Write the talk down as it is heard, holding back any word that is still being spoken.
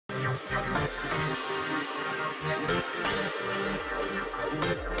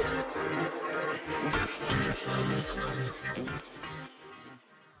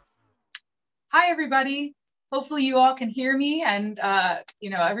everybody. Hopefully you all can hear me and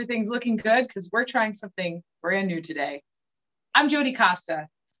everything's looking good because we're trying something brand new today. I'm Jody Costa.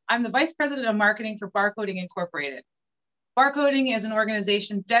 I'm the Vice President of Marketing for Barcoding Incorporated. Barcoding is an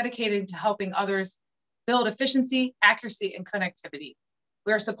organization dedicated to helping others build efficiency, accuracy, and connectivity.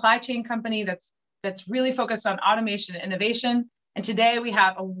 We're a supply chain company that's really focused on automation and innovation. And today we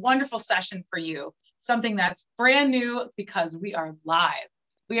have a wonderful session for you, something that's brand new because we are live.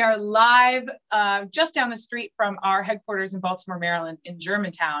 We are live just down the street from our headquarters in Baltimore, Maryland, in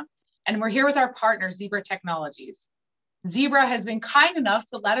Germantown. And we're here with our partner, Zebra Technologies. Zebra has been kind enough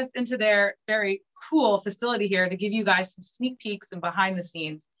to let us into their very cool facility here to give you guys some sneak peeks and behind the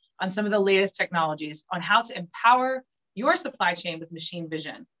scenes on some of the latest technologies on how to empower your supply chain with machine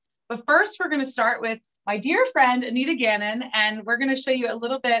vision. But first, we're going to start with my dear friend, Anita Gannon, and we're going to show you a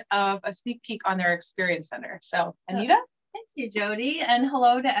little bit of a sneak peek on their experience center. So, Anita? Thank you, Jody, and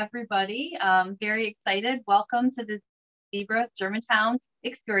hello to everybody. Very excited. Welcome to the Zebra Germantown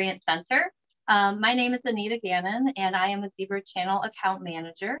Experience Center. My name is Anita Gannon, and I am a Zebra Channel Account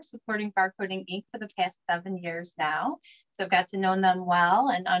Manager supporting Barcoding Inc. for the past 7 years now. So I've got to know them well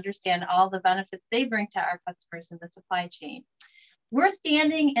and understand all the benefits they bring to our customers in the supply chain. We're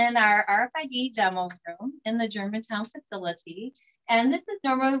standing in our RFID demo room in the Germantown facility, and this is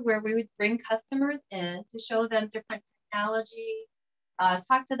normally where we would bring customers in to show them different technology,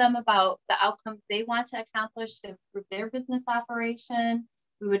 talk to them about the outcomes they want to accomplish to improve their business operation.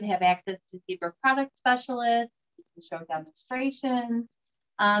 We would have access to Zebra product specialists, we can show demonstrations,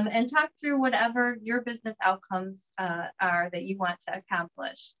 and talk through whatever your business outcomes are that you want to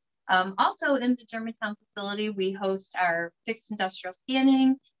accomplish. Also in the Germantown facility, we host our fixed industrial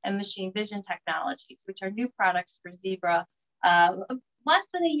scanning and machine vision technologies, which are new products for Zebra, less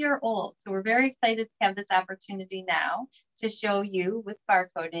than a year old. So we're very excited to have this opportunity now to show you with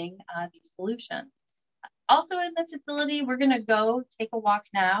barcoding these solutions. Also in the facility, we're going to go take a walk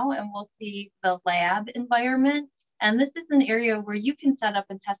now and we'll see the lab environment. And this is an area where you can set up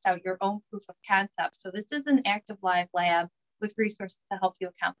and test out your own proof of concept. So this is an active live lab with resources to help you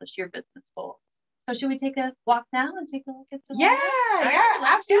accomplish your business goals. So should we take a walk now and take a look at the lab? Yeah,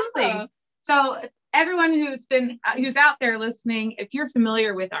 absolutely. So everyone who's out there listening, if you're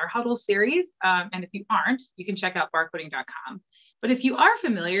familiar with our Huddle series, and if you aren't, you can check out barcoding.com. But if you are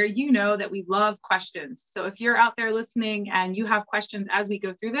familiar, you know that we love questions. So if you're out there listening and you have questions as we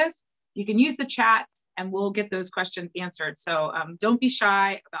go through this, you can use the chat and we'll get those questions answered. So don't be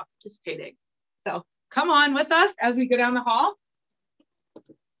shy about participating. So come on with us as we go down the hall.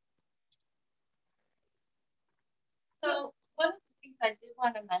 So one of the things I did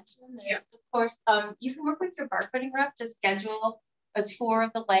want to mention is, of course, you can work with your barcoding rep to schedule a tour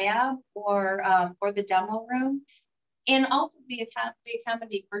of the lab or the demo room. And also we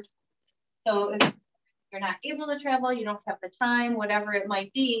accommodate virtual. So if you're not able to travel, you don't have the time, whatever it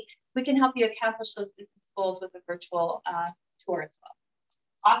might be, we can help you accomplish those business goals with a virtual tour as well.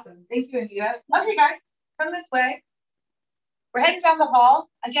 Awesome. Thank you, Anita. Okay, guys, come this way. We're heading down the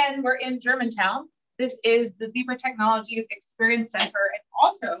hall. Again, we're in Germantown. This is the Zebra Technologies Experience Center, and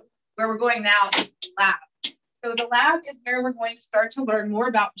also where we're going now is the lab. So the lab is where we're going to start to learn more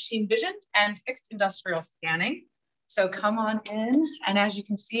about machine vision and fixed industrial scanning. So come on in, and as you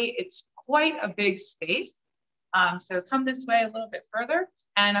can see, it's quite a big space. So come this way a little bit further,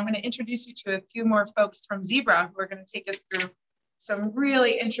 and I'm going to introduce you to a few more folks from Zebra who are going to take us through some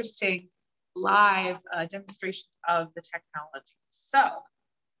really interesting live demonstrations of the technology. So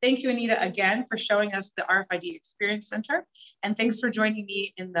thank you, Anita, again for showing us the RFID Experience Center, and thanks for joining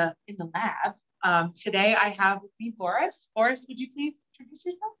me in the lab. Today I have with me Boris. Boris, would you please introduce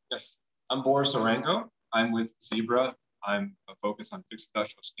yourself? Yes, I'm Boris Orengo. I'm with Zebra. I'm focused on fixed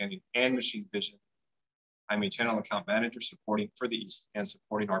industrial scanning and machine vision. I'm a channel account manager supporting for the East and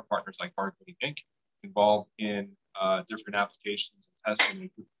supporting our partners like Barcoding Inc. involved in different applications and testing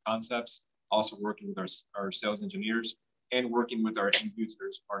and proof of concepts, also working with our sales engineers and working with our end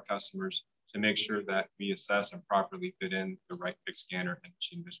users, our customers, to make sure that we assess and properly fit in the right fixed scanner and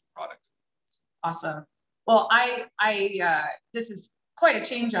machine vision product. Awesome. Well, this is quite a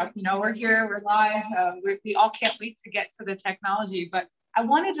change up. You know, we're here, we're live. We all can't wait to get to the technology, but I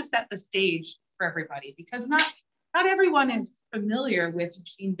wanted to set the stage for everybody because not everyone is familiar with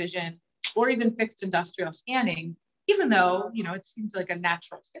machine vision or even fixed industrial scanning, even though, you know, it seems like a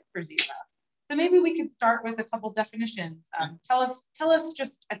natural fit for Zebra. So maybe we could start with a couple definitions. Tell us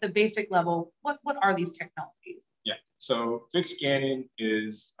just at the basic level, what are these technologies? Yeah, so fixed scanning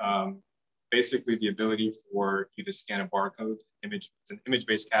is basically the ability for you to scan a barcode image. It's an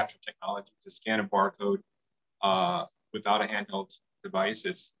image-based capture technology to scan a barcode without a handheld device.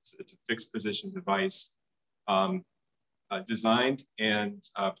 It's a fixed position device designed and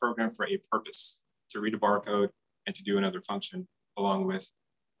programmed for a purpose, to read a barcode and to do another function along with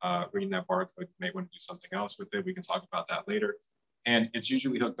reading that barcode. You may want to do something else with it. We can talk about that later. And it's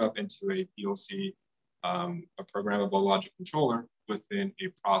usually hooked up into a PLC, a programmable logic controller within a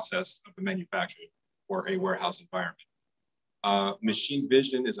process of the manufacturing or a warehouse environment. Machine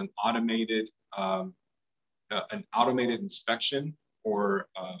vision is an automated inspection or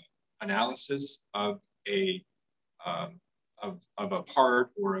analysis of a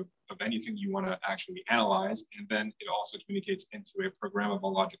part or of anything you want to actually analyze, and then it also communicates into a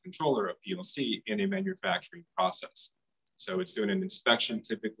programmable logic controller, a PLC, in a manufacturing process. So it's doing an inspection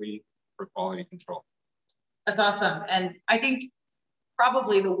typically for quality control. That's awesome, and I think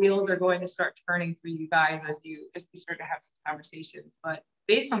probably the wheels are going to start turning for you guys as we start to have these conversations. But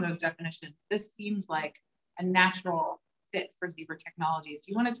based on those definitions, this seems like a natural fit for Zebra Technologies.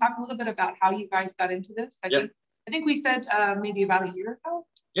 Do you want to talk a little bit about how you guys got into this? I think we said maybe about a year ago.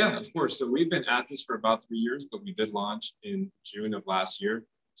 Yeah, of course. So we've been at this for about 3 years, but we did launch in June of last year.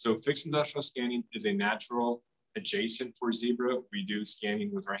 So fixed industrial scanning is a natural adjacent for Zebra. We do scanning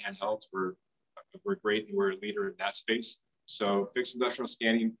with our handhelds. We're great and we're a leader in that space. So fixed industrial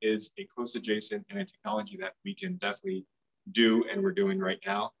scanning is a close adjacent and a technology that we can definitely do and we're doing right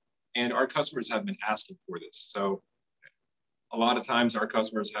now. And our customers have been asking for this. So a lot of times our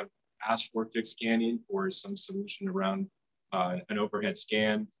customers have asked for fixed scanning or some solution around an overhead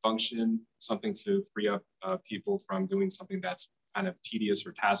scan function, something to free up people from doing something that's kind of tedious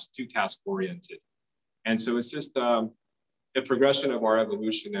or too task oriented. And so it's just a progression of our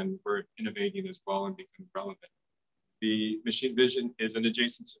evolution, and we're innovating as well and becoming relevant. The machine vision is an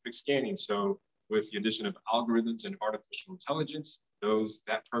adjacent to fixed scanning. So with the addition of algorithms and artificial intelligence,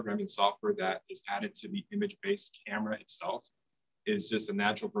 that programming software that is added to the image-based camera itself is just a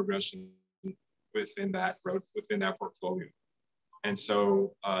natural progression within that portfolio. And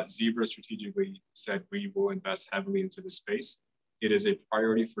so Zebra strategically said we will invest heavily into this space. It is a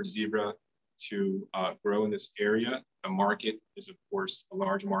priority for Zebra to grow in this area. The market is, of course, a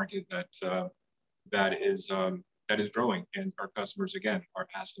large market that is growing, and our customers again are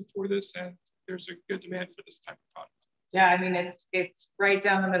asking for this, and there's a good demand for this type of product. Yeah, I mean, it's right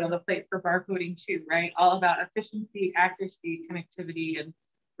down the middle of the plate for barcoding too, right? All about efficiency, accuracy, connectivity, and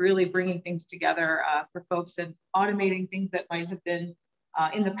really bringing things together for folks and automating things that might have been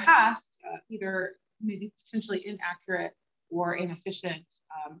in the past either maybe potentially inaccurate or inefficient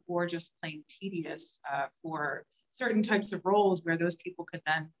or just plain tedious for certain types of roles where those people could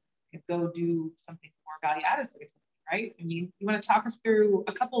then go do something more value added for the company, right? I mean, you want to talk us through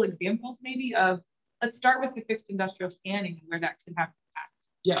a couple examples maybe of, let's start with the fixed industrial scanning and where that can have impact.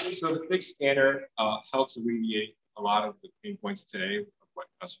 Yeah, so the fixed scanner helps alleviate a lot of the pain points today of what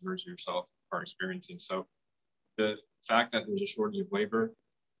customers yourself are experiencing. So the fact that there's a shortage of labor,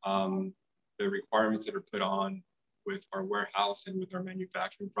 the requirements that are put on with our warehouse and with our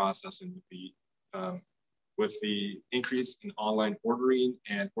manufacturing process, and with the increase in online ordering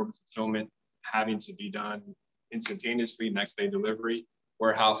and order fulfillment having to be done instantaneously, next day delivery,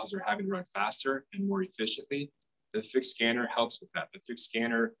 warehouses are having to run faster and more efficiently. The fixed scanner helps with that. The fixed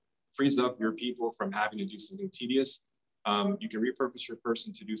scanner frees up your people from having to do something tedious. You can repurpose your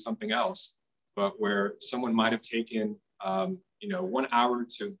person to do something else, but where someone might have taken 1 hour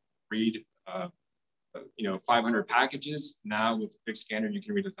to read 500 packages, now with a fixed scanner you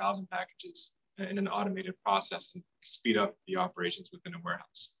can read 1,000 packages in an automated process and speed up the operations within a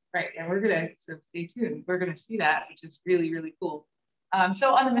warehouse. Right, and so stay tuned. We're gonna see that, which is really, really cool.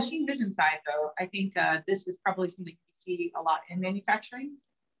 So on the machine vision side, though, I think this is probably something you see a lot in manufacturing.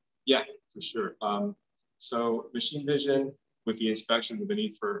 Yeah, for sure. So machine vision with the inspection, with the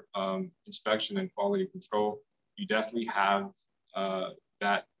need for inspection and quality control, you definitely have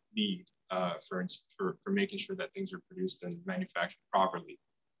that need for making sure that things are produced and manufactured properly.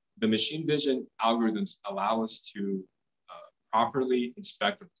 The machine vision algorithms allow us to properly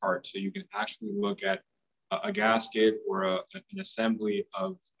inspect a part, so you can actually look at a gasket or an assembly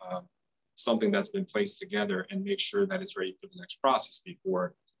of something that's been placed together and make sure that it's ready for the next process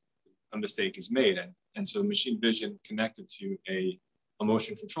before a mistake is made. And so machine vision connected to a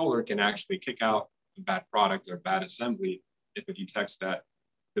motion controller can actually kick out a bad product or bad assembly if it detects that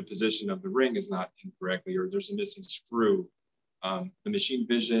the position of the ring is not incorrectly or there's a missing screw. The machine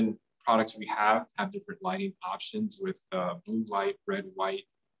vision products we have different lighting options with blue light, red, white,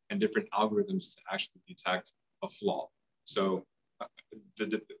 and different algorithms to actually detect a flaw. So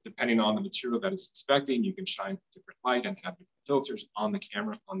depending on the material that it's inspecting, you can shine different light and have different filters on the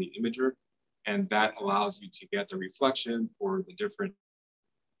camera, on the imager, And that allows you to get the reflection or the different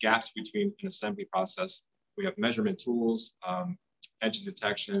gaps between an assembly process. We have measurement tools, edge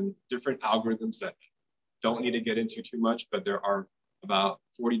detection, different algorithms that don't need to get into too much, but there are about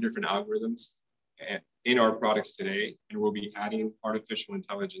 40 different algorithms in our products today, and we'll be adding artificial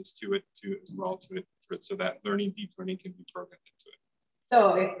intelligence to it as well so that deep learning can be programmed into it.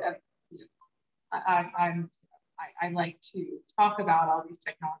 So I like to talk about all these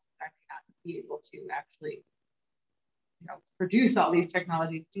technologies. I may not be able to actually, produce all these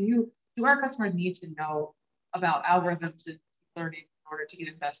technologies. Do our customers need to know about algorithms and learning in order to get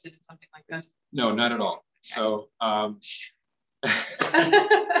invested in something like this? No, not at all. Okay. So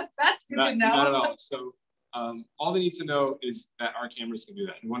that's good to know. Not at all. So all they need to know is that our cameras can do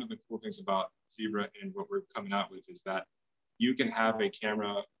that. And one of the cool things about Zebra and what we're coming out with is that you can have a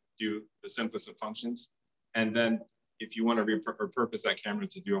camera do the simplest of functions. And then if you want to repurpose that camera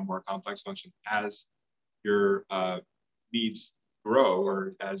to do a more complex function as your needs grow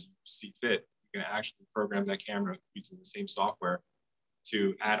or as you see fit, you can actually program that camera using the same software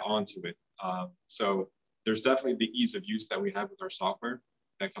to add on to it. So there's definitely the ease of use that we have with our software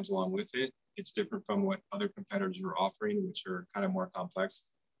that comes along with it. It's different from what other competitors are offering, which are kind of more complex.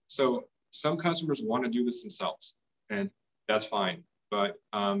 So some customers want to do this themselves, and that's fine. But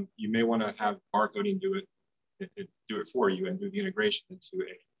you may want to have Barcoding do it for you and do the integration into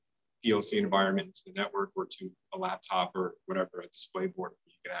a PLC environment, into the network, or to a laptop or whatever, a display board,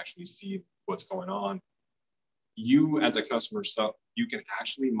 where you can actually see what's going on. You as a customer, so you can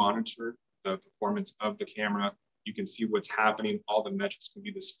actually monitor the performance of the camera. You can see what's happening. All the metrics can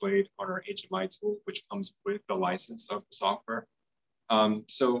be displayed on our HMI tool, which comes with the license of the software.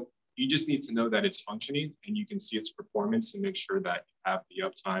 So you just need to know that it's functioning and you can see its performance and make sure that you have the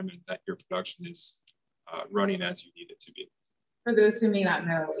uptime and that your production is running as you need it to be. For those who may not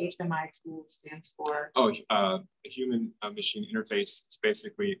know, HMI tool stands for? A human machine interface. It's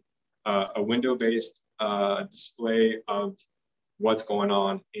basically a window-based display of what's going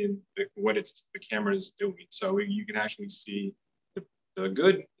on in what the camera is doing. So you can actually see the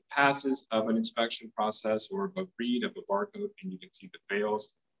good passes of an inspection process or a read of a barcode, and you can see the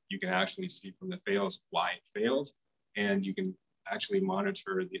fails. You can actually see from the fails why it failed, and you can actually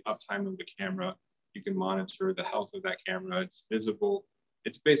monitor the uptime of the camera. You can monitor the health of that camera. It's visible.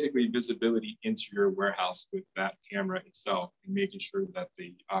 It's basically visibility into your warehouse with that camera itself and making sure that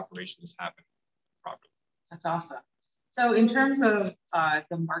the operation is happening properly. That's awesome. So in terms of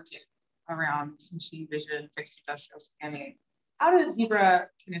the market around machine vision, fixed industrial scanning, how does Zebra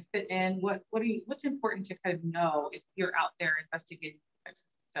kind of fit in? What's important to kind of know if you're out there investigating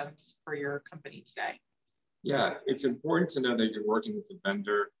systems for your company today? Yeah, it's important to know that you're working with a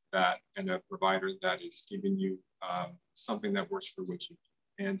vendor and a provider that is giving you something that works for what you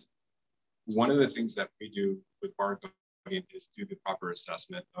need. And one of the things that we do with Barcoding is do the proper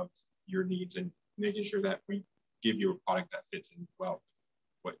assessment of your needs and making sure that we give you a product that fits in well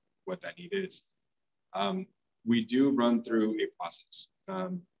what that need is. We do run through a process.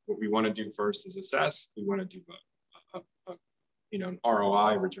 What we want to do first is assess. We want to do an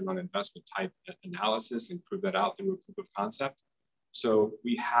ROI, return on investment type analysis, and prove that out through a proof of concept. So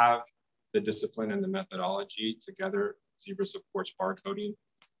we have the discipline and the methodology together. Zebra supports Barcoding,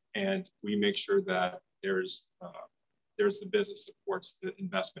 and we make sure that there's the business supports the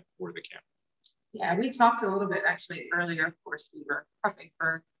investment for the camera. Yeah, we talked a little bit actually earlier. Of course, we were prepping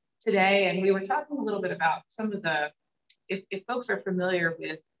for today, and we were talking a little bit about some of the, if folks are familiar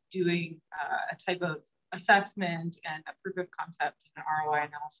with doing a type of assessment and a proof of concept and an ROI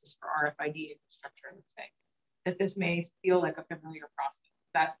analysis for RFID infrastructure, let's say, that this may feel like a familiar process.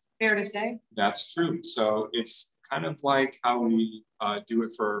 Is that fair to say? That's true. So it's kind of like how we do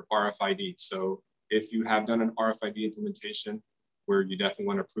it for RFID. So if you have done an RFID implementation where you definitely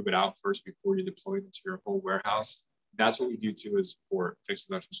want to prove it out first before you deploy it into your whole warehouse, that's what we do too, is for fixed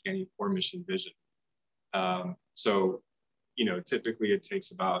industrial scanning or machine vision. So, typically it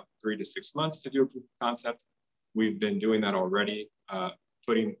takes about 3 to 6 months to do a proof of concept. We've been doing that already,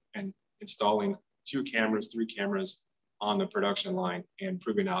 putting and installing 2 cameras, 3 cameras on the production line and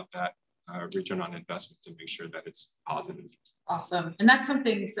proving out that return on investment to make sure that it's positive. Awesome. And that's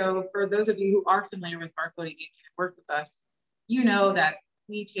something, so for those of you who are familiar with Barcoding and can work with us, you know that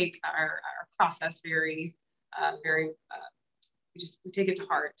we take our process very, we take it to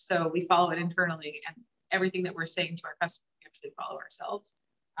heart. So we follow it internally, and everything that we're saying to our customers, we actually follow ourselves.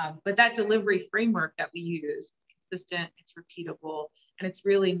 But that delivery framework that we use is consistent, it's repeatable, and it's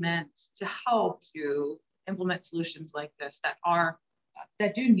really meant to help you implement solutions like this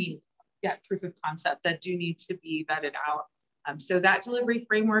that do need that proof of concept, that do need to be vetted out. So that delivery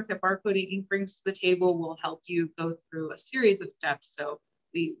framework that Barcoding Inc. brings to the table will help you go through a series of steps. So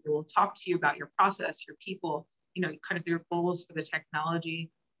we will talk to you about your process, your people, kind of your goals for the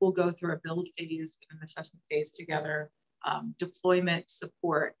technology. We'll go through a build phase and an assessment phase together, deployment,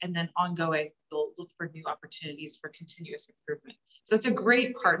 support, and then ongoing, we'll look for new opportunities for continuous improvement. So it's a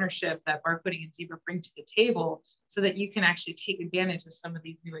great partnership that Barcoding and Zebra bring to the table so that you can actually take advantage of some of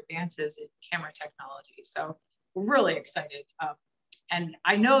these new advances in camera technology. So we're really excited. And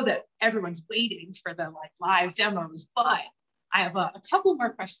I know that everyone's waiting for the live demos, but I have a couple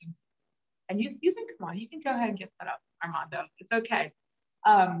more questions. And you can come on, you can go ahead and get that up, Armando. It's okay.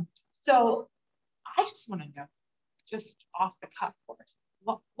 So I just want to know, just off the cuff for us,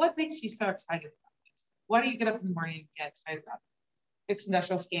 what makes you so excited about this? Why do you get up in the morning and get excited about fixed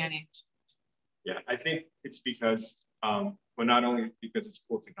industrial scanning? Yeah, I think it's because, well, not only because it's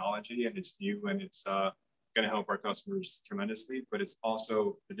cool technology and it's new and it's going to help our customers tremendously, but it's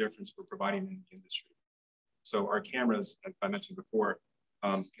also the difference we're providing in the industry. So our cameras, as I mentioned before,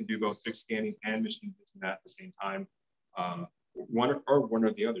 can do both fixed scanning and machine vision at the same time. One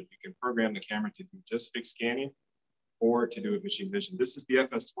or the other. You can program the camera to do just fixed scanning or to do it machine vision. This is the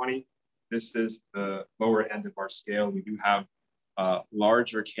FS20. This is the lower end of our scale. We do have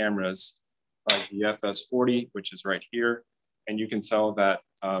larger cameras like the FS40, which is right here. And you can tell that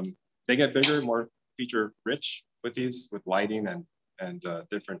they get bigger, more feature rich with these, with lighting and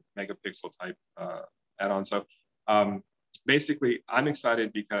different megapixel type add-ons. So basically, I'm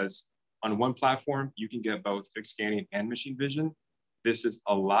excited because on one platform, you can get both fixed scanning and machine vision. This is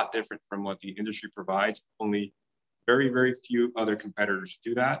a lot different from what the industry provides. Only very, very few other competitors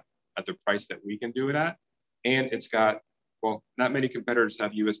do that at the price that we can do it at. And it's got, well, not many competitors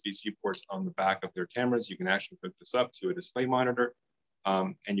have USB-C ports on the back of their cameras. You can actually hook this up to a display monitor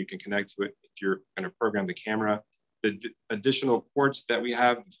and you can connect to it if you're going to program the camera. The additional ports that we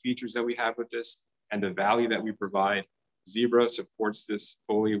have, the features that we have with this, and the value that we provide, Zebra supports this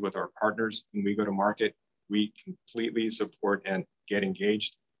fully with our partners. When we go to market, we completely support and get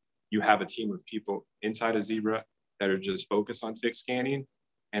engaged. You have a team of people inside of Zebra that are just focused on fixed scanning,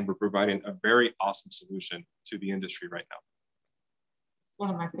 and we're providing a very awesome solution to the industry right now. One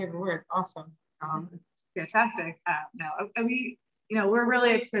of my favorite words, awesome. It's fantastic. We're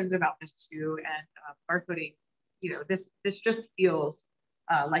really excited about this too, and Barcoding, this just feels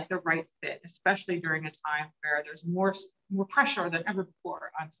like the right fit, especially during a time where there's more pressure than ever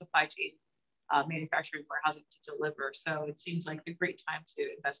before on supply chain, manufacturing, warehousing to deliver. So it seems like a great time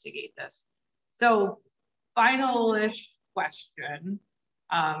to investigate this. So final-ish question.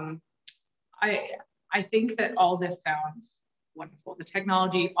 I think that all this sounds wonderful. The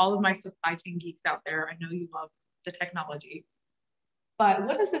technology, all of my supply chain geeks out there, I know you love the technology, but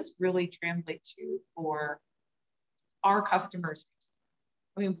what does this really translate to for our customers?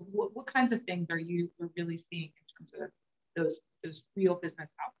 I mean, what kinds of things are you really seeing in terms of those real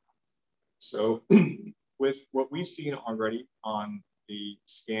business outcomes? So with what we've seen already on the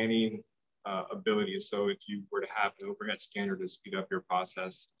scanning abilities, so if you were to have an overhead scanner to speed up your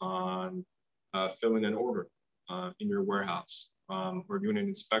process on filling an order in your warehouse or doing an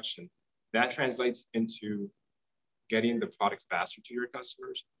inspection, that translates into getting the product faster to your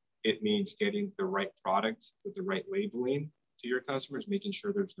customers. It means getting the right product with the right labeling to your customers, making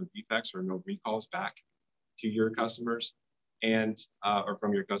sure there's no defects or no recalls back to your customers and or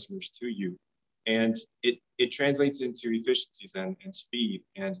from your customers to you. And it translates into efficiencies and speed,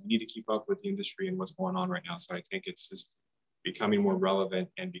 and you need to keep up with the industry and what's going on right now. So I think it's just becoming more relevant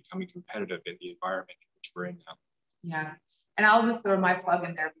and becoming competitive in the environment in which we're in now. Yeah, and I'll just throw my plug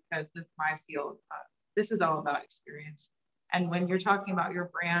in there because it's my field. This is all about experience. And when you're talking about your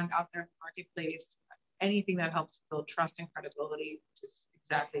brand out there in the marketplace, anything that helps build trust and credibility, which is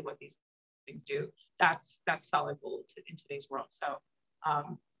exactly what these things do, that's solid gold in today's world. So,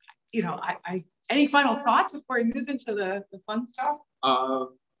 any final thoughts before we move into the fun stuff?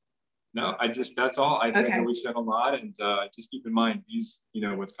 No, that's all. I think that we said a lot, and just keep in mind these,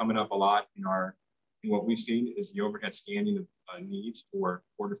 what's coming up a lot in what we've seen is the overhead scanning of needs for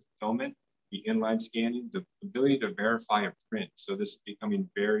order fulfillment, the inline scanning, the ability to verify a print. So this is becoming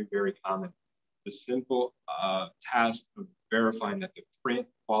very, very common. The simple task of verifying that the print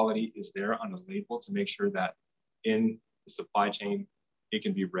quality is there on a label to make sure that in the supply chain, it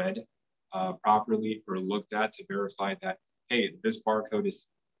can be read properly or looked at to verify that, hey, this barcode is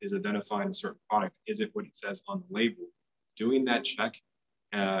identifying a certain product. Is it what it says on the label? Doing that check,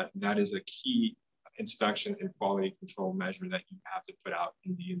 that is a key inspection and quality control measure that you have to put out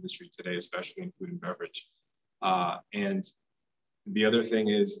in the industry today, especially in food and beverage. And the other thing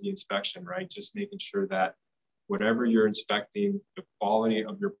is the inspection, right? Just making sure that whatever you're inspecting, the quality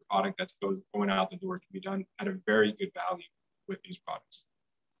of your product that's going out the door can be done at a very good value with these products.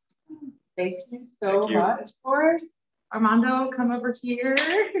 Thank you so much, of course. Armando, come over here.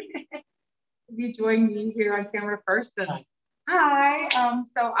 You join me here on camera first. Hi.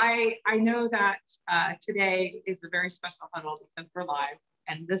 So I know that today is a very special huddle because we're live,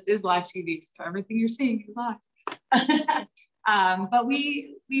 and this is live TV, so everything you're seeing is live. But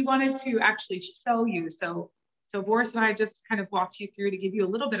we wanted to actually show you. So Boris and I just kind of walked you through to give you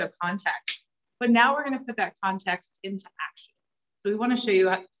a little bit of context, but now we're going to put that context into action. So we want to show you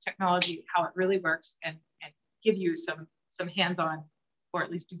how this technology, how it really works, and give you some hands-on, or at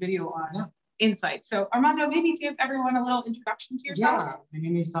least a video on insight. So Armando, maybe give everyone a little introduction to yourself. Yeah, my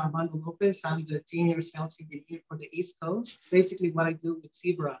name is Armando Lopez. I'm the senior sales engineer for the East Coast. Basically, what I do with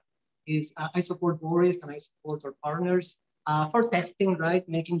Zebra is I support Boris and I support our partners for testing, right?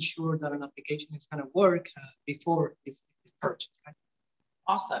 Making sure that an application is going to work before it's purchased. Right?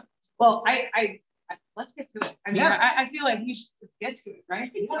 Awesome. Well, I let's get to it. I mean, I feel like we should just get to it,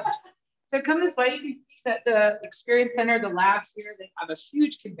 right? Yeah. So come this way. You can see that the Experience Center, the lab here, they have a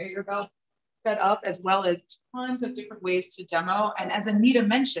huge conveyor belt set up, as well as tons of different ways to demo. And as Anita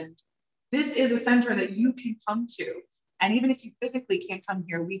mentioned, this is a center that you can come to. And even if you physically can't come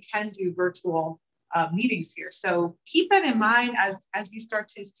here, we can do virtual meetings here. So keep that in mind as you start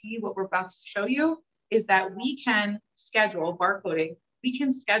to see what we're about to show you, is that we can schedule barcoding. We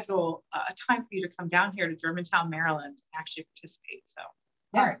can schedule a time for you to come down here to Germantown, Maryland, and actually participate. So,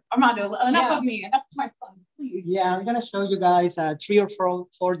 all right, Armando, enough of me, enough of my fun, please. Yeah, I'm gonna show you guys 3 or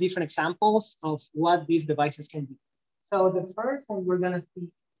 4 different examples of what these devices can do. So the first one we're gonna see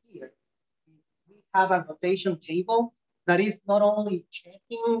here, we have a rotation table that is not only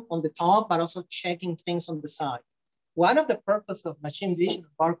checking on the top, but also checking things on the side. One of the purposes of machine vision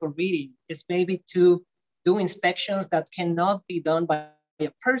barcode reading is maybe to do inspections that cannot be done by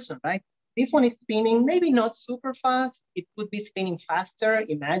a person, right? This one is spinning, maybe not super fast. It could be spinning faster.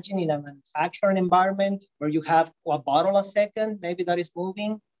 Imagine in a manufacturing environment where you have a bottle a second, maybe that is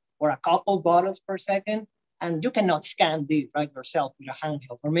moving, or a couple bottles per second, and you cannot scan this right yourself with a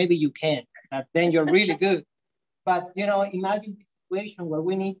handheld, or maybe you can, but then you're really good. But imagine the situation where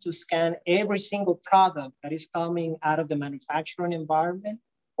we need to scan every single product that is coming out of the manufacturing environment,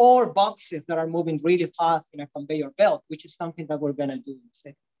 or boxes that are moving really fast in a conveyor belt, which is something that we're gonna do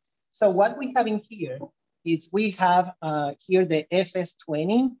instead. So what we have in here is we have here the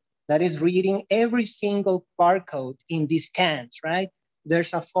FS20 that is reading every single barcode in these scans, right?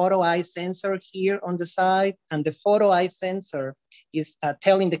 There's a photo eye sensor here on the side, and the photo eye sensor is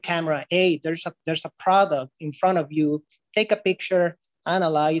telling the camera, hey, there's a product in front of you, take a picture,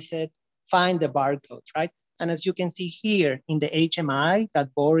 analyze it, find the barcode, right? And as you can see here in the HMI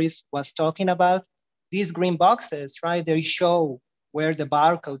that Boris was talking about, these green boxes, right, they show where the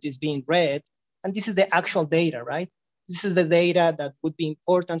barcode is being read. And this is the actual data, right? This is the data that would be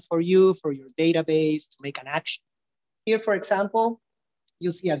important for you, for your database to make an action. Here, for example,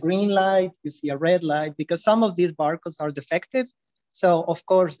 you see a green light, you see a red light, because some of these barcodes are defective. So of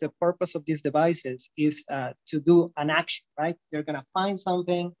course, the purpose of these devices is to do an action, right? They're gonna find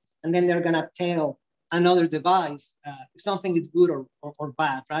something, and then they're gonna tell another device if something is good or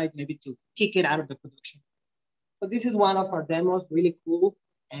bad, right? Maybe to kick it out of the production. So this is one of our demos, really cool.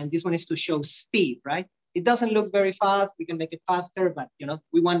 And this one is to show speed, right? It doesn't look very fast. We can make it faster, but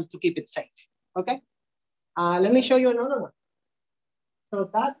we want to keep it safe, okay? Let me show you another one. So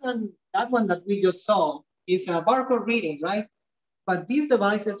that one that we just saw is a barcode reading, right? But these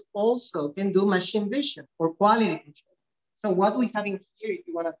devices also can do machine vision or quality control. So what we have in here, if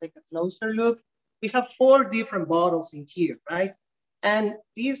you want to take a closer look, we have 4 different bottles in here, right? And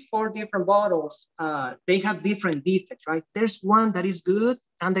these 4 different bottles, they have different defects, right? There's one that is good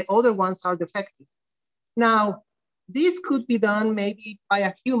and the other ones are defective. Now, this could be done maybe by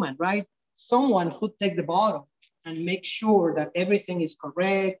a human, right? Someone could take the bottle and make sure that everything is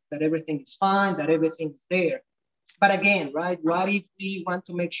correct, that everything is fine, that everything is there. But again, right, what if we want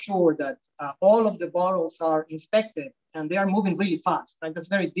to make sure that all of the bottles are inspected and they are moving really fast, right? That's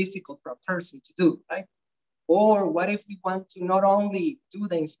very difficult for a person to do, right? Or what if we want to not only do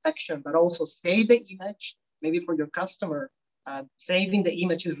the inspection, but also save the image, maybe for your customer. Saving the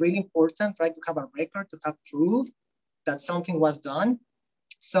image is really important, right? To have a record, to have proof that something was done.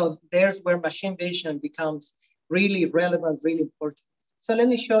 So there's where machine vision becomes really relevant, really important. So let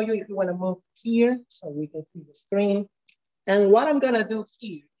me show you if you want to move here so we can see the screen. And what I'm going to do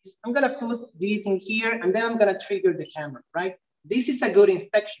here is I'm going to put this in here and then I'm going to trigger the camera, right? This is a good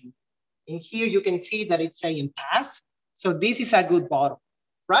inspection. In here, you can see that it's saying pass. So this is a good bottle.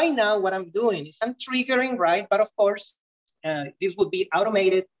 right now what I'm doing is I'm triggering, right? But of course, this would be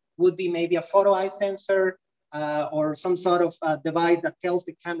automated, would be maybe a photo eye sensor or some sort of device that tells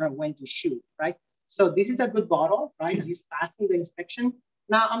the camera when to shoot, right? So this is a good bottle, right? It's passing the inspection.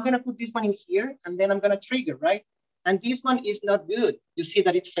 Now I'm gonna put this one in here and then I'm gonna trigger, right? And this one is not good. You see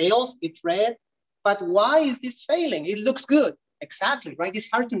that it fails, it's red, but why is this failing? It looks good, exactly, right? It's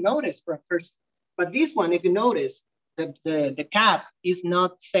hard to notice for a person. But this one, if you notice, the cap is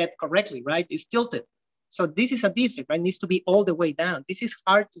not set correctly, right? It's tilted. So this is a defect, right? It needs to be all the way down. This is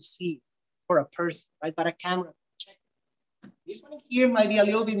hard to see for a person, right? But a camera, check. This one here might be a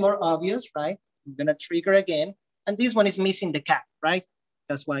little bit more obvious, right? I'm gonna trigger again. And this one is missing the cap, right?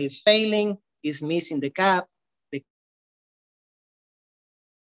 That's why it's failing, it's missing the cap.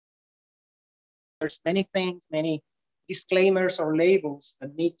 There's many things, many disclaimers or labels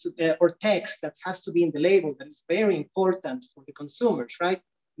that need to, or text that has to be in the label that is very important for the consumers, right?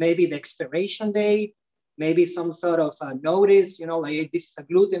 Maybe the expiration date, maybe some sort of notice, you know, like this is a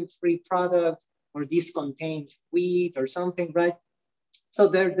gluten-free product or this contains wheat or something, right? So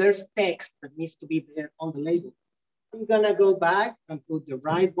there's text that needs to be there on the label. I'm gonna go back and put the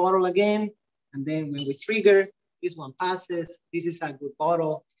right bottle again. And then when we trigger, this one passes. This is a good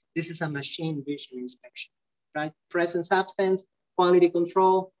bottle. This is a machine vision inspection, right? Presence, absence, quality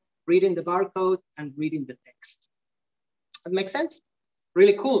control, reading the barcode and reading the text. That makes sense?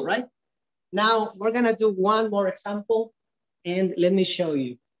 Really cool, right? Now we're gonna do one more example and let me show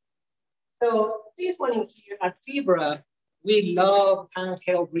you. So this one in here at Zebra, we love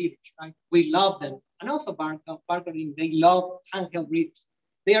handheld readers, right? We love them. And also Barcoding, they love handheld readers.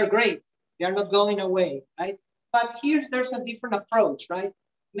 They are great. They are not going away, right? But here there's a different approach, right?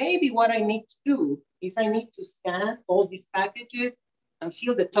 Maybe what I need to do is I need to scan all these packages and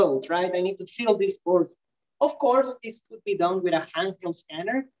fill the tote, right? I need to fill this board. Of course, this could be done with a handheld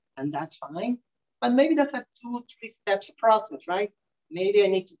scanner, and that's fine. But maybe that's a 2-3 steps process, right? Maybe I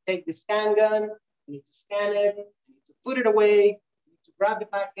need to take the scan gun, I need to scan it, I need to put it away, I need to grab the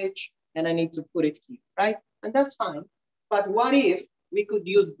package, and I need to put it here, right? And that's fine. But what if we could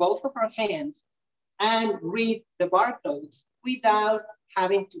use both of our hands and read the barcodes without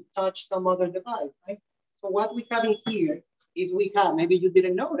having to touch some other device, right? So what we have in here is we have, maybe you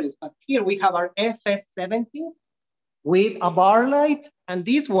didn't notice, but here we have our FS70 with a bar light, and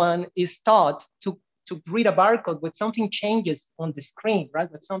this one is taught to read a barcode when something changes on the screen, right?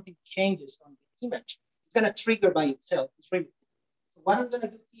 When something changes on the image, it's gonna trigger by itself. It's really cool. So what I'm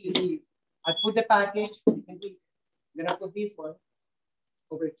gonna do here is I put the package, I'm gonna put this one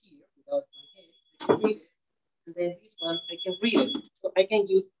over here without my hand, and then this one I can read it. So I can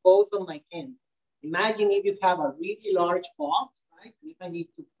use both of my hands. Imagine if you have a really large box, right? If I need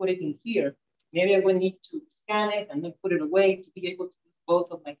to put it in here, maybe I will need to scan it and then put it away to be able to use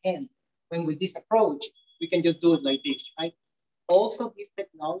both of my hands. When with this approach, we can just do it like this, right? Also, this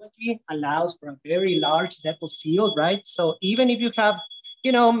technology allows for a very large depth of field, right? So even if you have,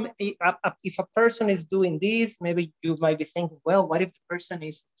 you know, if a person is doing this, maybe you might be thinking, well, what if the person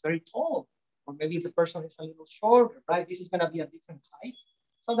is very tall? Or maybe the person is a little shorter, right? This is gonna be a different height.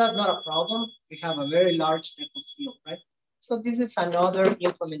 So that's not a problem. We have a very large depth of field, right? So this is another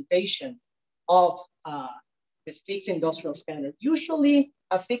implementation of the fixed industrial scanner. Usually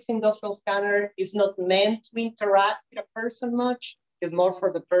a fixed industrial scanner is not meant to interact with a person much. It's more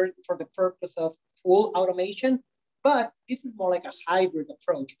for the purpose of full automation, but this is more like a hybrid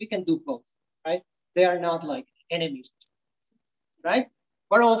approach. We can do both, right? They are not like enemies, right?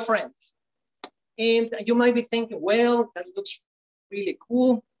 We're all friends. And you might be thinking, well, that looks really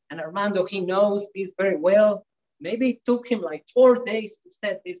cool. And Armando, he knows this very well. Maybe it took him like 4 days to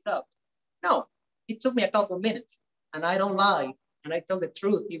set this up. No, it took me a couple of minutes, and I don't lie. And I tell the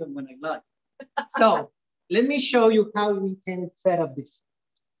truth even when I lie. So let me show you how we can set up this.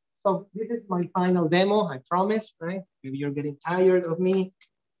 So this is my final demo, I promise, right? Maybe you're getting tired of me.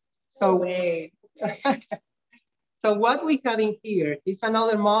 So, so what we have in here is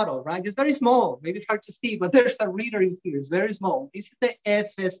another model, right? It's very small, maybe it's hard to see, but there's a reader in here, it's very small. This is the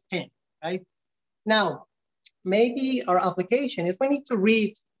FS10, right? Now, maybe our application is we need to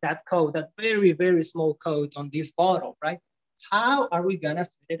read that code, that very, very small code on this bottle, right? How are we gonna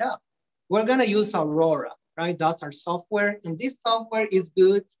set it up? We're gonna use Aurora, right? That's our software. And this software is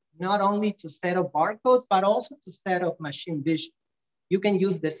good not only to set up barcodes, but also to set up machine vision. You can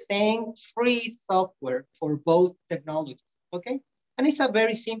use the same free software for both technologies, okay? And it's a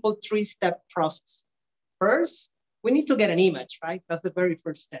very simple 3-step process. First, we need to get an image, right? That's the very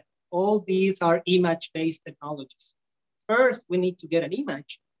first step. All these are image-based technologies. First, we need to get an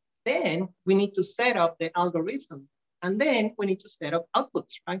image. Then we need to set up the algorithm And then we need to set up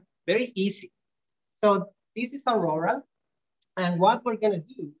outputs, right? Very easy. So this is Aurora. And what we're gonna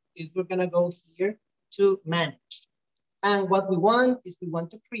do is we're gonna go here to manage. And what we want is we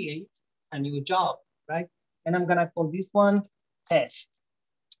want to create a new job, right? And I'm gonna call this one test.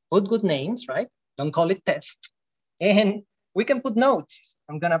 Put good names, right? Don't call it test. And we can put notes.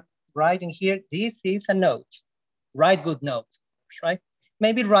 I'm gonna write in here, this is a note. Write good notes, right?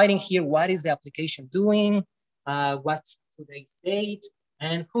 Maybe writing here, what is the application doing? What's today's date?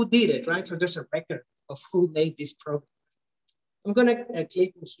 And who did it, right? So there's a record of who made this program. I'm gonna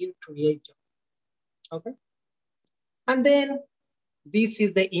click in here, create job, okay? And then this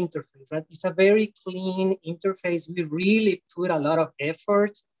is the interface, right? It's a very clean interface. We really put a lot of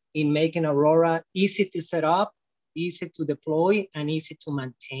effort in making Aurora easy to set up, easy to deploy, and easy to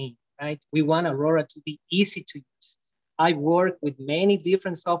maintain, right? We want Aurora to be easy to use. I work with many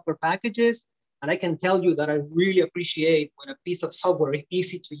different software packages, and I can tell you that I really appreciate when a piece of software is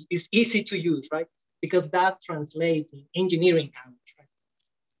easy to use, right? Because that translates in engineering hours, right?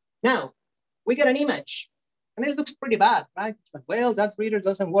 Now, we get an image, and it looks pretty bad, right? It's like, well, that reader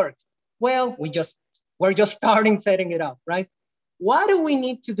doesn't work. Well, we're just starting setting it up, right? What do we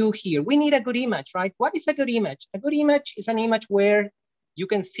need to do here? We need a good image, right? What is a good image? A good image is an image where you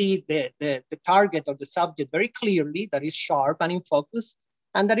can see the target or the subject very clearly, that is sharp and in focus,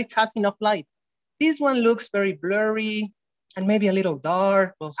 and that it has enough light. This one looks very blurry and maybe a little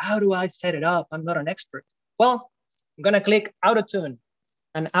dark. Well, how do I set it up? I'm not an expert. Well, I'm gonna click auto-tune.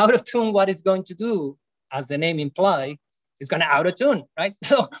 And auto-tune, what it's going to do, as the name implies, is gonna auto-tune, right?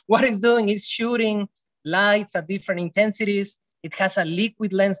 So what it's doing is shooting lights at different intensities. It has a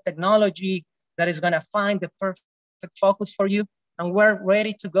liquid lens technology that is gonna find the perfect focus for you, and we're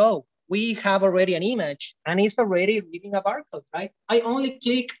ready to go. We have already an image, and it's already reading a barcode, right? I only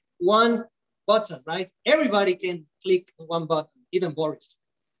click one button, right? Everybody can click one button, even Boris.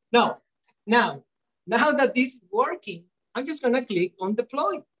 Now that this is working, I'm just gonna click on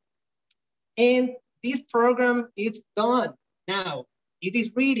deploy. And this program is done. Now, it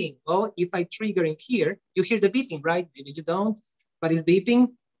is reading. Well, if I trigger in here, you hear the beeping, right? Maybe you don't, but it's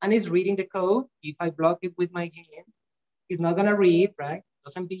beeping and it's reading the code. If I block it with my hand, it's not gonna read, right?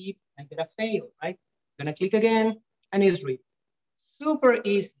 Doesn't beep, I get a fail, right? I'm gonna click again and it's reading. Super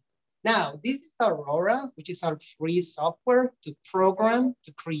easy. Now, this is Aurora, which is our free software to program,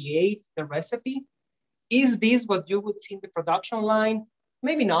 to create the recipe. Is this what you would see in the production line?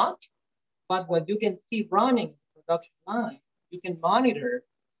 Maybe not, but what you can see running in the production line, you can monitor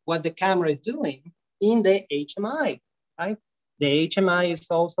what the camera is doing in the HMI, right? The HMI is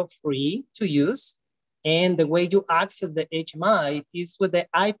also free to use. And the way you access the HMI is with the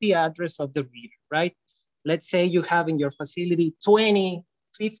IP address of the reader, right? Let's say you have in your facility 20,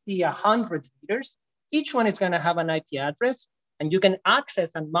 50, 100 readers. Each one is gonna have an IP address, and you can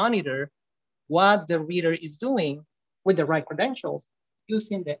access and monitor what the reader is doing with the right credentials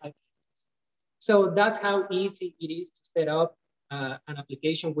using the IP address. So that's how easy it is to set up an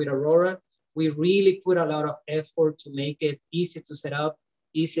application with Aurora. We really put a lot of effort to make it easy to set up,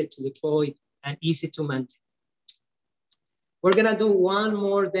 easy to deploy, and easy to maintain. We're gonna do one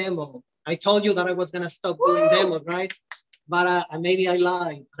more demo. I told you that I was gonna stop doing demos, right? But maybe I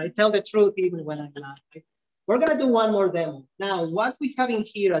lied. I tell the truth even when I lie. Right? We're gonna do one more demo. Now, what we have in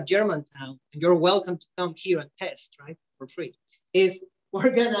here at Germantown, and you're welcome to come here and test, right, for free, is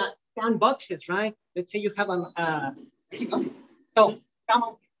we're gonna scan boxes, right? Let's say you have a, so come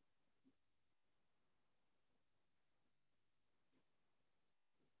on.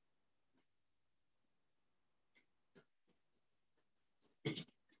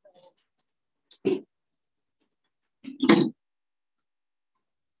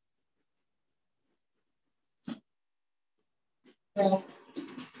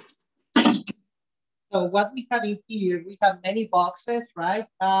 So what we have in here, we have many boxes, right?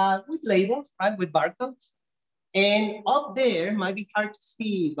 With labels, right? With barcodes. And up there, might be hard to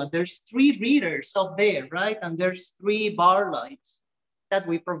see, but there's 3 readers up there, right? And there's 3 bar lights that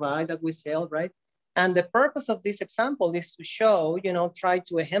we provide, that we sell, right? And the purpose of this example is to show, try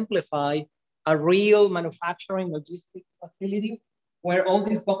to exemplify a real manufacturing logistics facility where all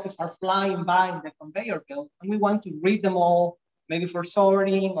these boxes are flying by in the conveyor belt. And we want to read them all, maybe for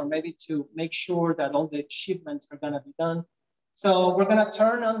sorting or maybe to make sure that all the shipments are gonna be done. So we're gonna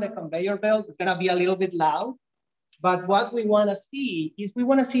turn on the conveyor belt. It's gonna be a little bit loud, but what we wanna see is we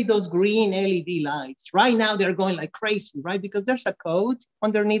wanna see those green LED lights. Right now they're going like crazy, right? Because there's a code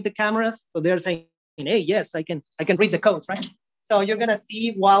underneath the cameras. So they're saying, hey, yes, I can read the code, right? So you're gonna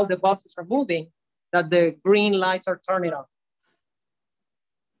see while the boxes are moving that the green lights are turning on.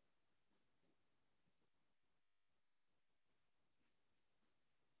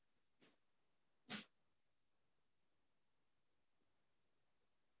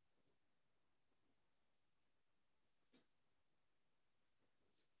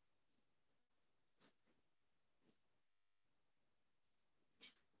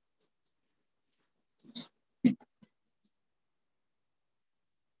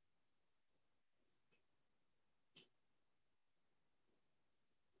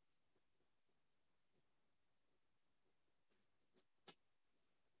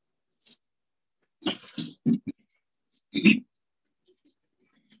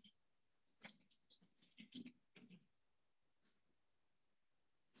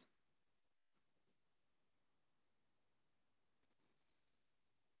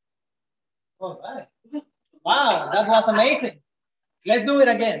 All right. Wow, that was amazing. Let's do it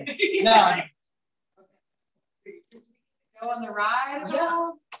again. No. Go on the ride.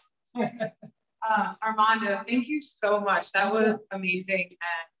 Yeah. Armando, thank you so much. That was amazing.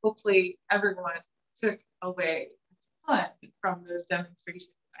 And hopefully everyone took away a ton from those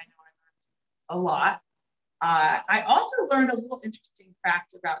demonstrations. I know I learned a lot. I also learned a little interesting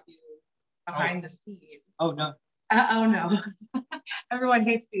fact about you behind the scenes. Oh, no. Oh, no. Everyone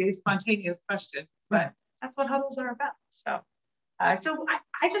hates the spontaneous question, but that's what huddles are about. So I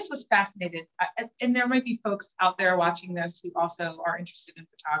just was fascinated. And there might be folks out there watching this who also are interested in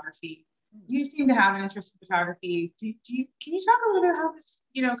photography. You seem to have an interest in photography. Can you talk a little bit how this,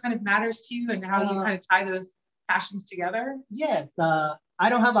 kind of matters to you and how you kind of tie those passions together? Yes. I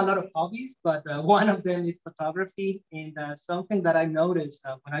don't have a lot of hobbies, but one of them is photography. And something that I noticed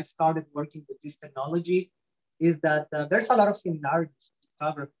when I started working with this technology is that there's a lot of similarities in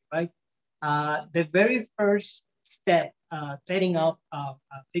photography, right? The very first step, setting up,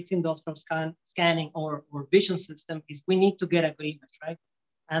 fixing those from scanning or vision system is we need to get a good image, right?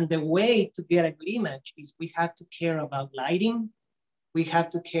 And the way to get a good image is we have to care about lighting. We have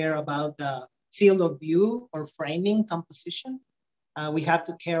to care about the field of view or framing composition. We have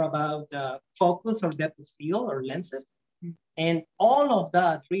to care about the focus or depth of field or lenses. And all of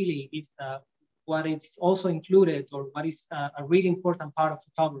that really is what is also included or what is a really important part of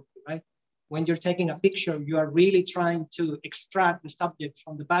photography, right? When you're taking a picture, you are really trying to extract the subject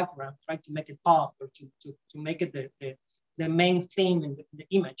from the background, trying to make it pop or to make it the main theme in the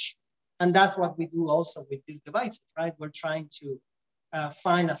image. And that's what we do also with these devices, right? We're trying to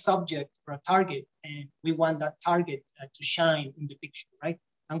find a subject or a target, and we want that target to shine in the picture, right?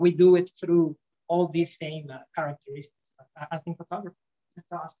 And we do it through all these same characteristics. I think photography,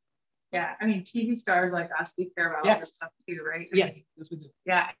 that's awesome. Yeah, I mean, TV stars like us, we care about all this stuff too, right? Yes, yes, we do.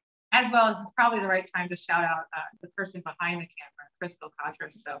 Yeah, as well as it's probably the right time to shout out the person behind the camera, Crystal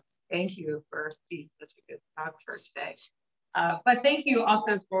Catras. So thank you for being such a good photographer today. But thank you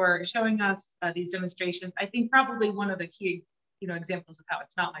also for showing us these demonstrations. I think probably one of the key, examples of how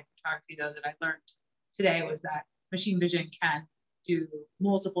it's not like photography though that I learned today was that machine vision can do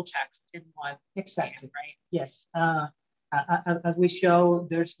multiple checks in one. Exactly. Scan, right? Yes. As we show,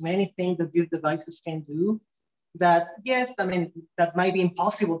 there's many things that these devices can do that, yes, I mean, that might be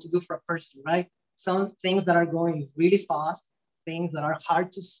impossible to do for a person, right? Some things that are going really fast, things that are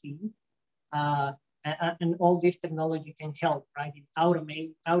hard to see, and all this technology can help, right? In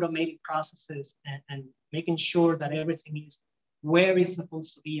automating processes and making sure that everything is where it's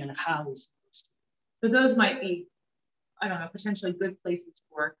supposed to be and how it's supposed to be. So those might be, I don't know, potentially good places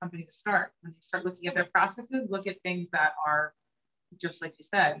for a company to start. When they start looking at their processes, look at things that are, just like you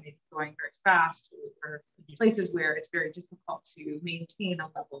said, maybe going very fast or places where it's very difficult to maintain a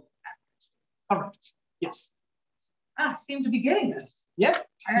level of accuracy. Correct. Yes. Seem to be getting this. Yeah.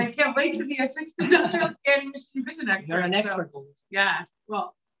 And I can't wait to be a fixed industrial scanning machine vision expert. You're an expert. So, yes.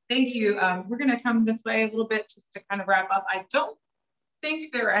 Well, thank you. We're going to come this way a little bit just to kind of wrap up. I don't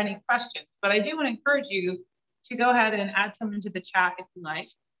think there are any questions, but I do want to encourage you to go ahead and add some into the chat if you like.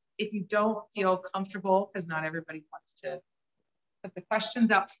 If you don't feel comfortable, because not everybody wants to put the questions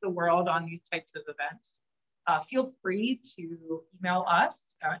out to the world on these types of events, feel free to email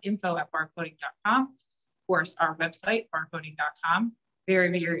us, info@barcoding.com. Of course, our website, barcoding.com.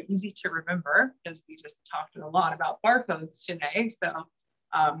 Very, very easy to remember because we just talked a lot about barcodes today. So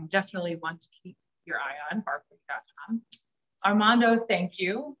definitely want to keep your eye on barcoding.com. Armando, thank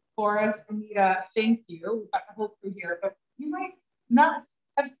you. Forrest, Anita, thank you. We've got the whole crew here, but you might not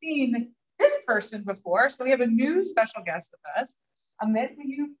have seen this person before. So we have a new special guest with us. Amit, will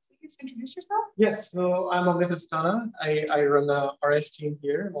you please introduce yourself? Yes, so I'm Amit Astana. I run a RF team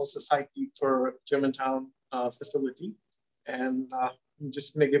here. I'm also site lead for Germantown facility. And I'm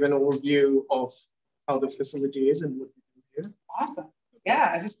just going to give an overview of how the facility is and what we do here. Awesome.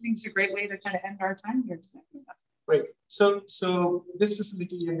 Yeah, I just think it's a great way to kind of end our time here today. Great. So this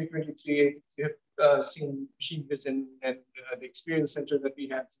facility in MB23, you have seen machine vision and the experience center that we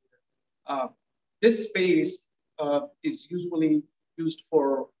have here. This space is usually used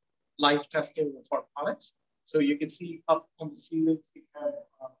for live testing of our products. So you can see up on the ceilings, we have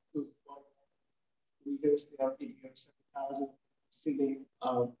those meters. They are 7,000 ceiling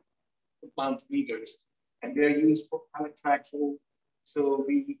mount meters, and they're used for pallet tracking. So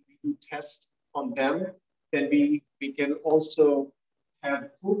we do tests on them. Then we can also have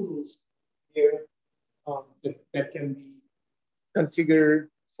tools here that can be configured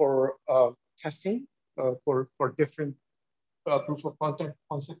for testing for different proof of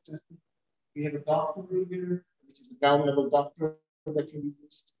concept testing. We have a doctor reader, which is a ground level doctor that can be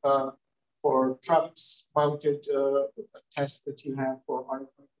used for trucks mounted tests that you have for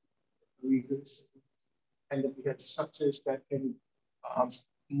RFID readers. And then we have structures that can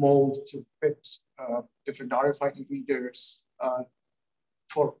mold to fit different RFID readers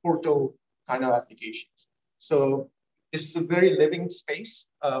for portal kind of applications. So this is a very living space.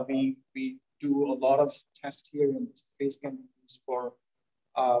 We do a lot of tests here, and this space can be used for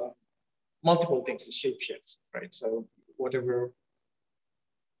multiple things, shape shifts, right? So whatever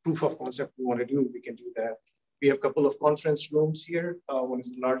proof of concept we want to do, we can do that. We have a couple of conference rooms here. One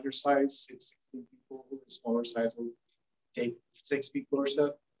is a larger size, it's 16 people. The smaller size will take 6 people or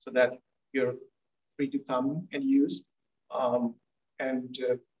so that you're free to come and use.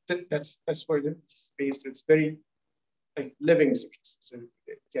 That's where the space. It's very like living space, so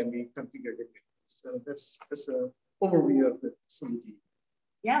it can be configured. So that's an overview of the facility.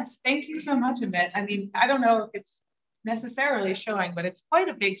 Yes, thank you so much, Amit. I mean, I don't know if it's necessarily showing, but it's quite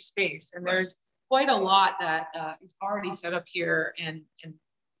a big space, and there's quite a lot that is already set up here, and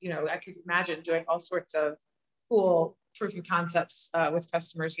you know, I could imagine doing all sorts of cool proof of concepts with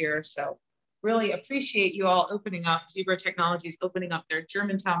customers here. So really appreciate you all opening up, Zebra Technologies opening up their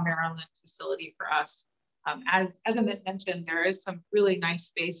Germantown, Maryland facility for us. As Amit mentioned, there is some really nice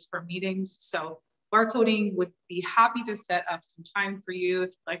space for meetings. So Barcoding would be happy to set up some time for you if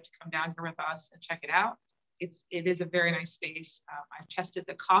you'd like to come down here with us and check it out. It is a very nice space. I've tested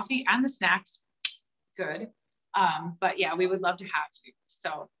the coffee and the snacks, good. But yeah, we would love to have you.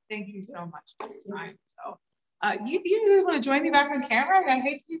 So thank you so much for your time. So you want to join me back on camera? I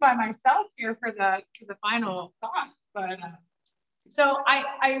hate to be by myself here for the final thought, but so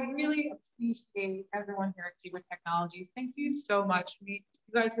I really appreciate everyone here at Zebra Technologies. Thank you so much. You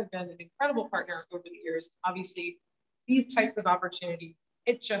guys have been an incredible partner over the years. Obviously, these types of opportunities,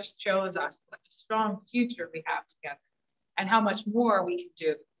 it just shows us what a strong future we have together and how much more we can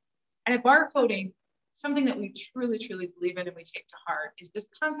do. And at Barcoding, something that we truly, truly believe in and we take to heart is this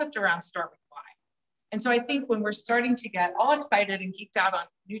concept around start with why. And so I think when we're starting to get all excited and geeked out on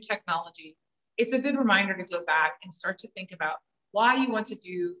new technology, it's a good reminder to go back and start to think about why you want to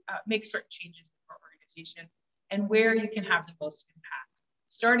make certain changes in your organization and where you can have the most impact.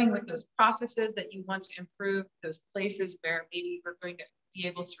 Starting with those processes that you want to improve, those places where maybe we're going to be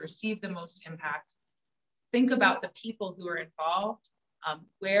able to receive the most impact. Think about the people who are involved.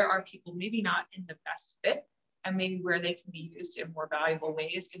 Where are people maybe not in the best fit, and maybe where they can be used in more valuable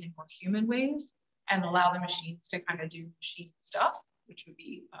ways and in more human ways, and allow the machines to kind of do machine stuff, which would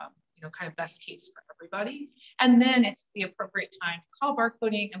be kind of best case for everybody. And then it's the appropriate time to call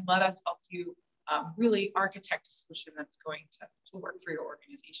Barcoding and let us help you really architect a solution that's going to work for your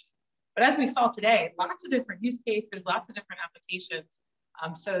organization. But as we saw today, lots of different use cases, lots of different applications.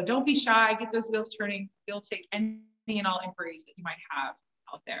 So don't be shy, get those wheels turning. We'll take any and all inquiries that you might have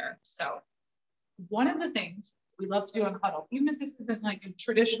out there. So one of the things we love to do on Huddle, even if this isn't like a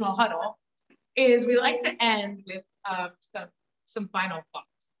traditional Huddle, is we like to end with some final thoughts.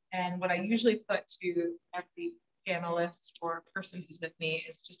 And what I usually put to every panelist or person who's with me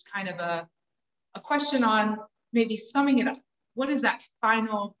is just kind of a question on maybe summing it up. What is that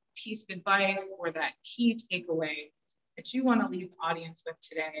final piece of advice or that key takeaway that you want to leave the audience with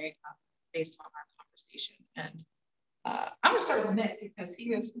today based on our conversation? And I'm gonna start with Nick because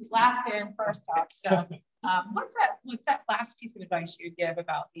he is last in, first up. So what's that last piece of advice you'd give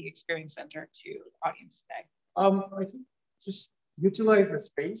about the Experience Center to the audience today? I think just utilize the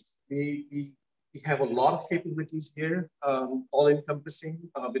space. We have a lot of capabilities here, all encompassing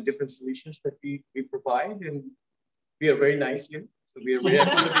with different solutions that we provide, and we are very nice here. So we are very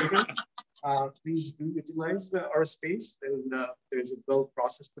anticipating. Please do utilize our space, and there's a well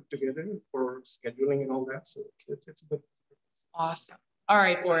process put together for scheduling and all that. So it's a good. Awesome. All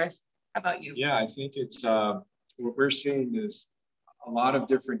right, Boris, how about you? Yeah, I think it's what we're seeing is a lot of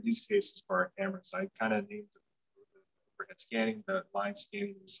different use cases for our cameras. I kind of named the overhead scanning, the line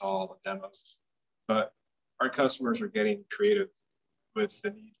scanning, we saw all the demos, but our customers are getting creative with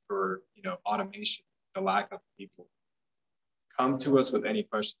the need for automation, the lack of people. Come to us with any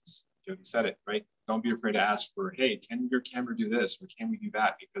questions. Jody said it, right? Don't be afraid to ask for, hey, can your camera do this? Or can we do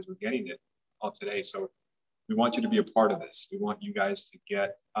that? Because we're getting it all today. So we want you to be a part of this. We want you guys to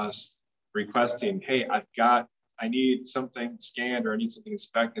get us requesting, hey, I need something scanned or I need something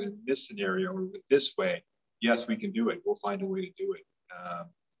inspected in this scenario or this way. Yes, we can do it. We'll find a way to do it.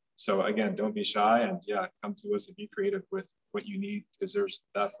 So again, don't be shy and yeah, come to us and be creative with what you need because there's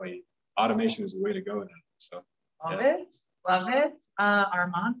definitely automation is the way to go now. So Love it. Love it.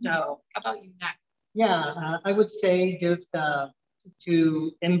 Armando, how about you next? Yeah, I would say just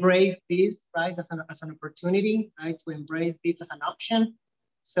to embrace this, right, as an opportunity, right, to embrace this as an option.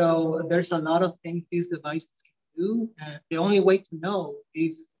 So there's a lot of things these devices can do. The only way to know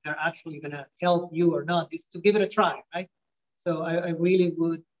if they're actually going to help you or not is to give it a try, right? So I really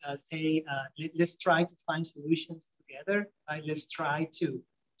would say let's try to find solutions together, right? Let's try to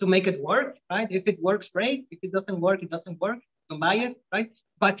make it work, right? If it works, great. If it doesn't work, it doesn't work. Don't buy it, right?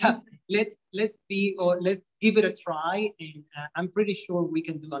 But let's give it a try, and I'm pretty sure we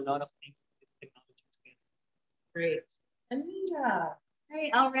can do a lot of things with this technology together. Great. Anita.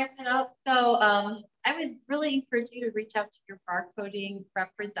 Great, I'll wrap it up. So I would really encourage you to reach out to your barcoding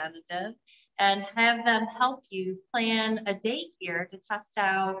representative and have them help you plan a date here to test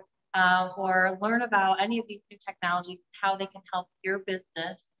out or learn about any of these new technologies, how they can help your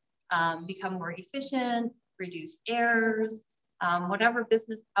business become more efficient, reduce errors, whatever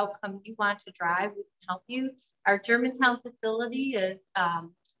business outcome you want to drive, we can help you. Our Germantown facility is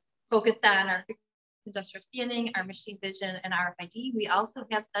focused on our industrial scanning, our machine vision, and RFID. We also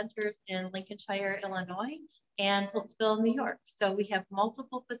have centers in Lincolnshire, Illinois, and Huntsville, New York. So we have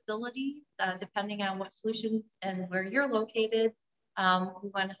multiple facilities depending on what solutions and where you're located. We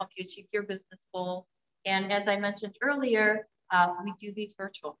want to help you achieve your business goals. And as I mentioned earlier, we do these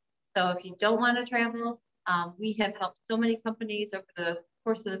virtual. So if you don't want to travel, we have helped so many companies over the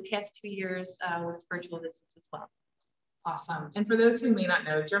course of the past 2 years with virtual visits as well. Awesome. And for those who may not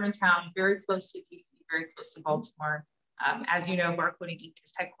know, Germantown, very close to DC, very close to Baltimore. As you know, Barcoding Inc.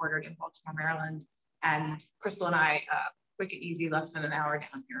 is headquartered in Baltimore, Maryland, and Crystal and I, quick and easy, less than an hour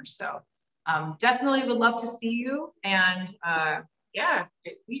down here. So definitely would love to see you. And yeah,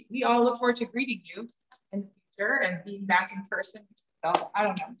 we all look forward to greeting you in the future and being back in person. So I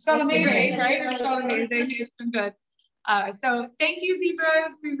don't know. It's felt amazing, right? It's felt amazing. It's been good. So thank you,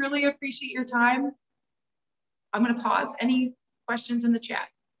 Zebras. We really appreciate your time. I'm going to pause. Any questions in the chat?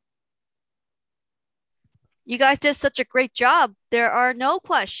 You guys did such a great job. There are no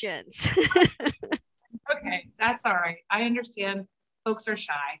questions. Okay, that's all right. I understand folks are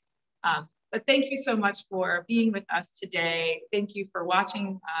shy. But thank you so much for being with us today. Thank you for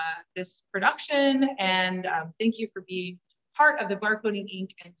watching this production, and thank you for being part of the Barcoding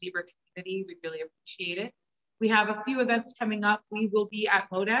Inc. and Zebra community. We really appreciate it. We have a few events coming up. We will be at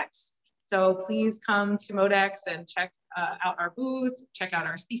MODEX. So please come to MODEX and check out our booth, check out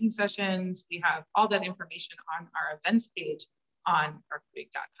our speaking sessions. We have all that information on our events page on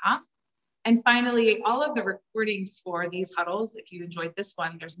barcoding.com. And finally, all of the recordings for these huddles, if you enjoyed this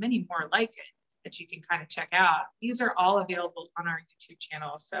one, there's many more like it that you can kind of check out. These are all available on our YouTube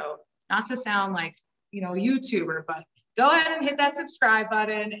channel. So not to sound like, you know, a YouTuber, but go ahead and hit that subscribe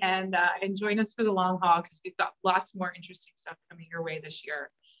button and join us for the long haul, because we've got lots more interesting stuff coming your way this year.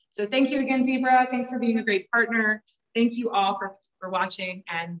 So thank you again, Zebra. Thanks for being a great partner. Thank you all for watching,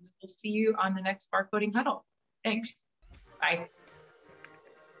 and we'll see you on the next Barcoding Huddle. Thanks. Bye.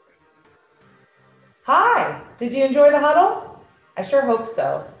 Hi, did you enjoy the huddle? I sure hope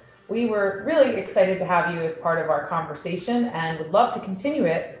so. We were really excited to have you as part of our conversation and would love to continue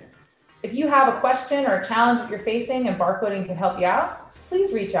it. If you have a question or a challenge that you're facing and Barcoding can help you out,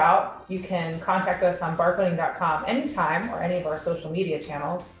 please reach out. You can contact us on barcoding.com anytime or any of our social media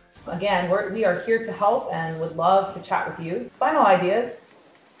channels. Again, we are here to help and would love to chat with you. Final ideas.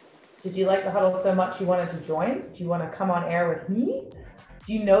 Did you like the huddle so much you wanted to join? Do you want to come on air with me?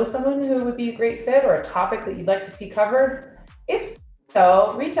 Do you know someone who would be a great fit or a topic that you'd like to see covered? If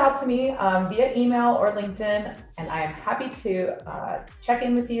so, reach out to me via email or LinkedIn, and I am happy to check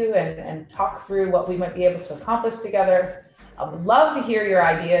in with you and talk through what we might be able to accomplish together. I would love to hear your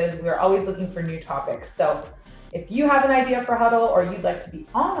ideas. We're always looking for new topics. So if you have an idea for Huddle or you'd like to be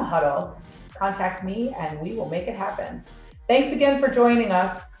on a Huddle, contact me and we will make it happen. Thanks again for joining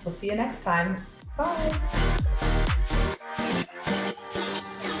us. We'll see you next time. Bye.